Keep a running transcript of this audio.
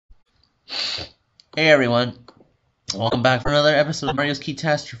Hey everyone, welcome back for another episode of Mario's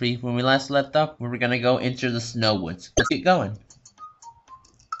Keytastrophe. When we last left off, we were gonna go into the snow woods. Let's get going.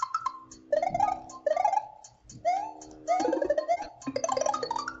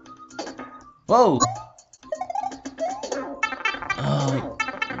 Whoa! Oh,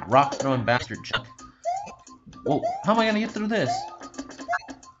 rock throwing bastard Chuck. Whoa, how am I gonna get through this?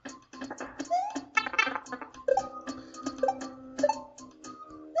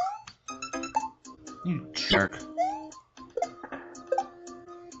 You jerk.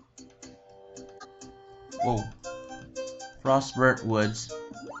 Whoa. Frostburt Woods.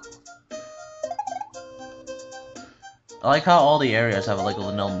 I like how all the areas have like a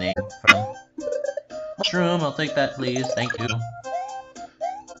little name for them. Mushroom, I'll take that please, thank you.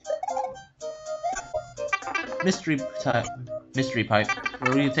 Mystery pipe.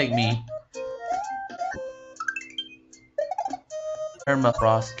 Where will you take me?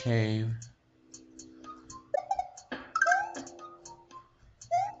 Permafrost cave.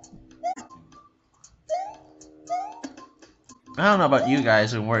 I don't know about you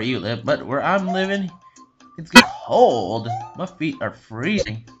guys and where you live, but where I'm living, it's cold. My feet are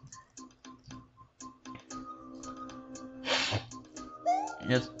freezing.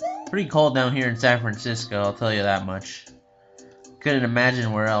 It's pretty cold down here in San Francisco, I'll tell you that much. Couldn't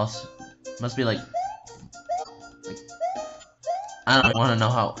imagine where else. Must be like I don't want to know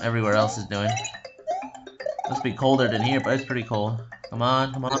how everywhere else is doing. Must be colder than here, but it's pretty cold. Come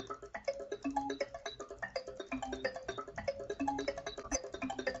on, come on.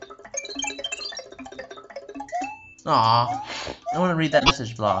 Aw, I want to read that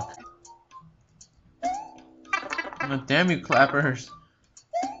message block. Oh, damn you, clappers.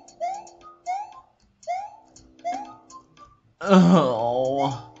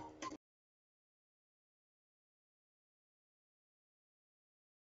 Oh.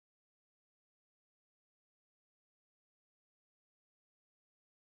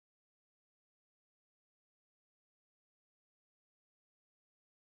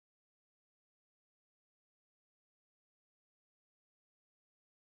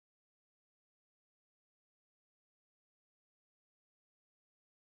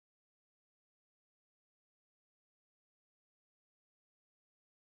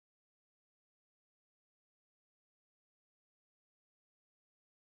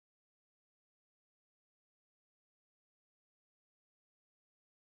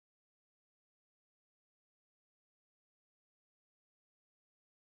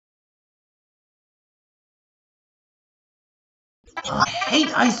 I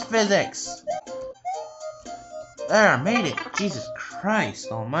hate ice physics! There, I made it! Jesus Christ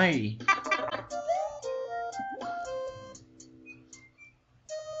almighty.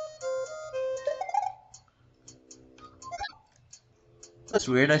 That's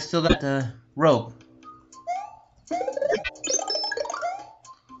weird, I still got the rope.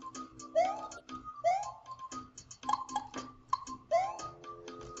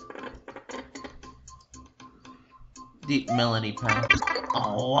 Deep melody path.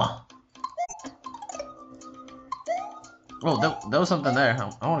 Oh. Oh, there was something there.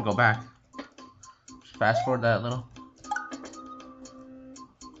 I want to go back. Just fast forward that a little.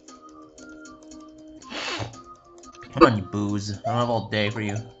 Come on, you booze. I don't have all day for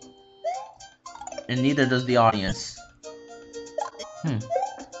you. And neither does the audience.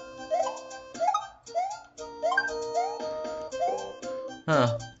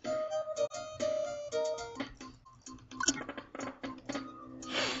 Huh.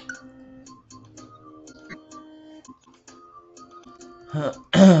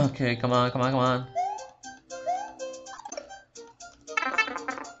 Okay, come on, come on, come on.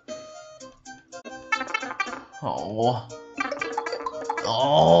 Oh.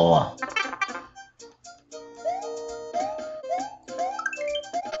 Oh.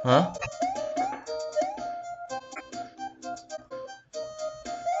 Huh?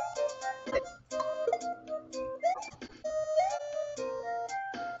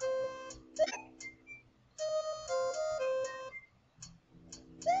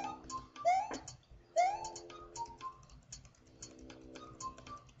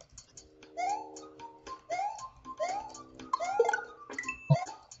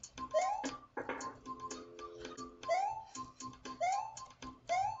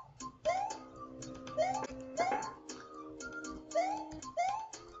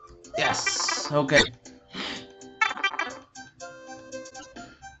 Yes. Okay.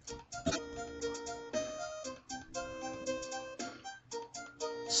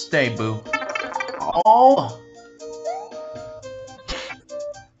 Stay, boo. Oh.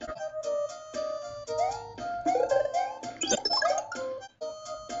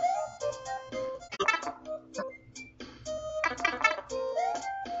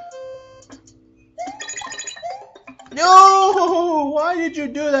 No! Why did you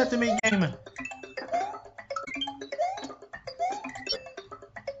do that to me, game?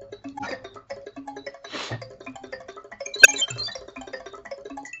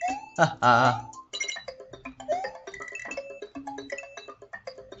 Haha.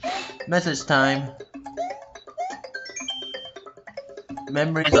 Message time.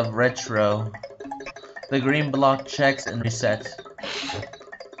 Memories of retro. The green block checks and resets.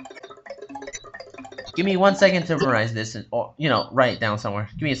 Give me 1 second to memorize this and, or, you know, write it down somewhere.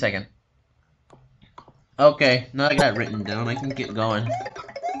 Give me a second. Okay, now I got it written down. I can get going.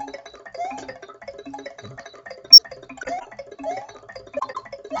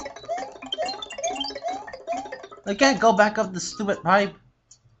 I can't go back up the stupid pipe.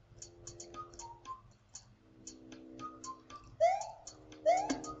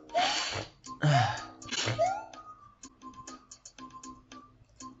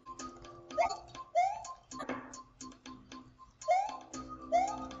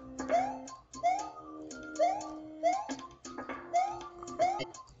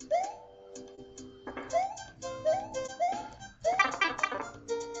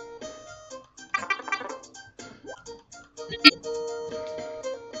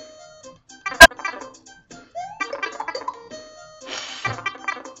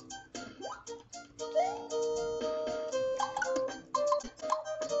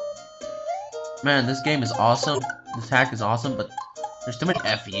 Man, this game is awesome. This hack is awesome, but there's too much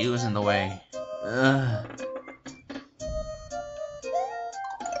FUs in the way. Ugh.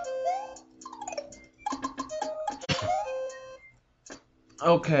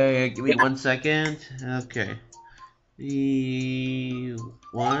 Okay, give me 1 second. Okay.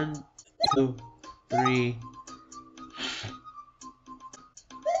 1, 2, 3.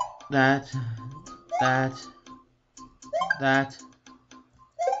 That.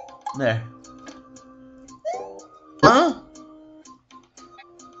 There. Huh?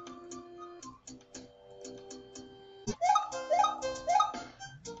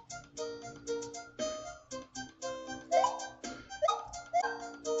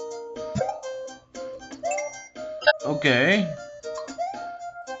 Okay.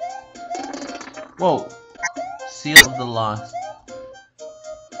 Whoa. Seal of the Lost.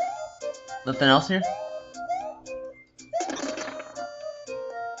 Nothing else here?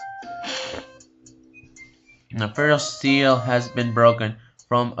 The first seal has been broken.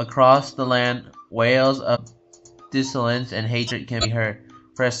 From across the land, wails of dissonance and hatred can be heard.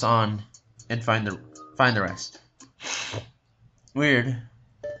 Press on and find the rest. Weird.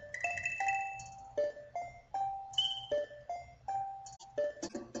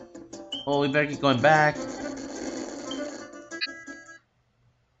 Oh, we better keep going back.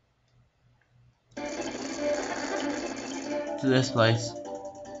 To this place.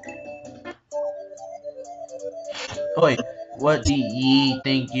 Oi, what do ye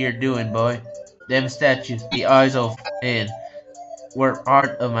think you're doing, boy? Them statues, the eyes of in, were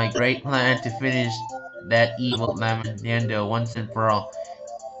part of my great plan to finish that evil Laminando once and for all.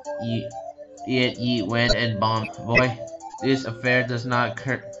 Yet ye went and bombed, boy. This affair does not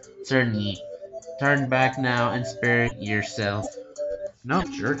concern ye. Turn back now and spare yourself. No,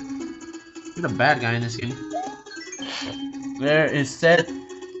 jerk. You're the bad guy in this game. There is said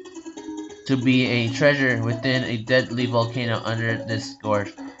to be a treasure within a deadly volcano under this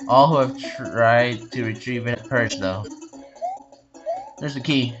gorge. All who have tried to retrieve it perish, though. There's the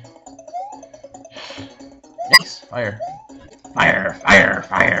key. Yes, fire. Fire, fire,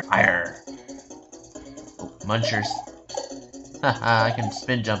 fire, fire. Oh, munchers. Haha, I can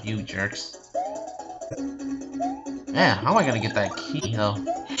spin jump you jerks. Man, how am I gonna get that key, though?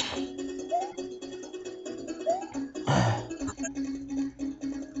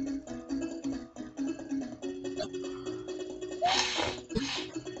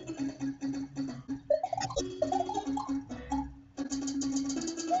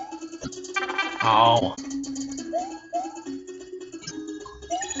 Oh.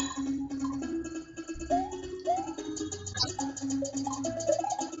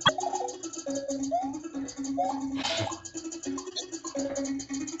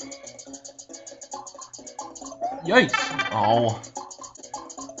 Yikes! Oh.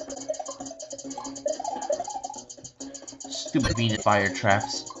 Stupid Venus fire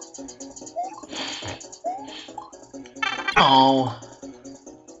traps. Oh.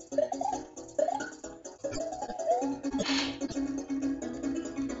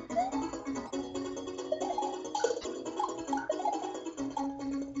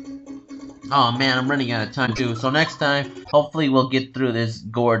 Oh man, I'm running out of time too. So next time, hopefully we'll get through this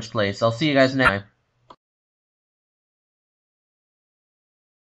gorge place. I'll see you guys next time.